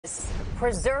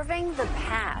Preserving the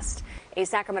Past. A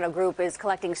Sacramento group is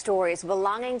collecting stories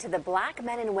belonging to the black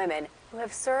men and women who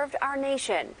have served our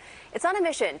nation. It's on a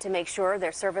mission to make sure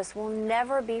their service will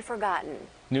never be forgotten.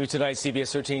 New tonight,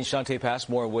 CBS 13's Shantae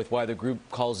Passmore with why the group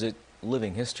calls it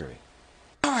living history.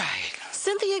 All right.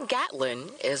 Cynthia Gatlin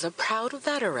is a proud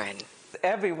veteran.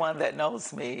 Everyone that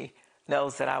knows me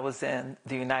knows that I was in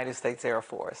the United States Air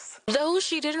Force. Though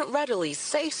she didn't readily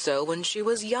say so when she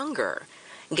was younger.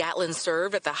 Gatlin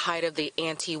served at the height of the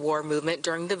anti-war movement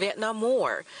during the Vietnam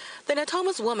War. The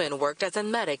Natomas woman worked as a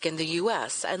medic in the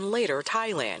U.S. and later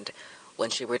Thailand. When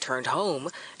she returned home,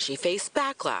 she faced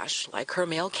backlash like her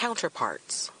male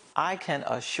counterparts. I can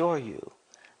assure you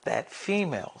that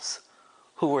females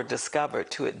who were discovered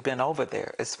to have been over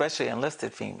there, especially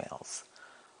enlisted females,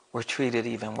 were treated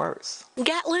even worse.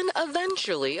 Gatlin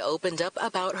eventually opened up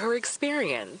about her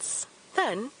experience.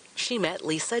 Then she met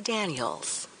Lisa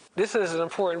Daniels. This is an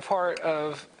important part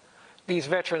of these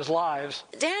veterans' lives.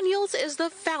 Daniels is the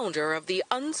founder of the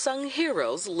Unsung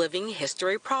Heroes Living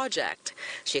History Project.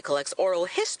 She collects oral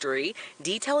history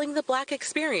detailing the black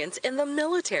experience in the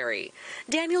military.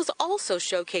 Daniels also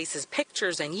showcases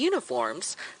pictures and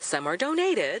uniforms. Some are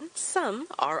donated, some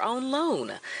are on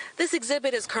loan. This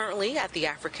exhibit is currently at the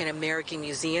African American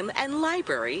Museum and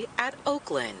Library at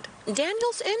Oakland.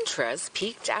 Daniels' interest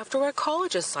peaked after a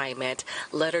college assignment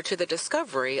led her to the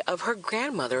discovery of her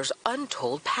grandmother's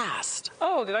untold past.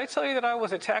 Oh, did I tell you that I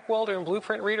was a tack welder and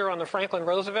blueprint reader on the Franklin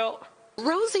Roosevelt?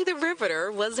 Rosie the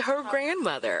Riveter was her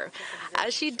grandmother.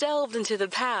 As she delved into the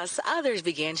past, others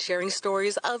began sharing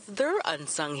stories of their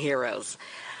unsung heroes.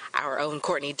 Our own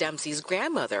Courtney Dempsey's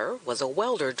grandmother was a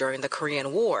welder during the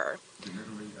Korean War.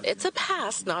 It's a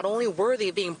past not only worthy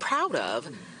of being proud of,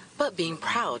 but being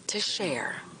proud to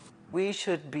share. We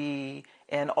should be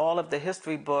in all of the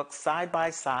history books side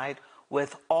by side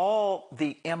with all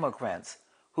the immigrants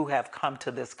who have come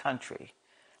to this country,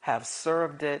 have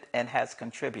served it, and has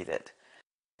contributed.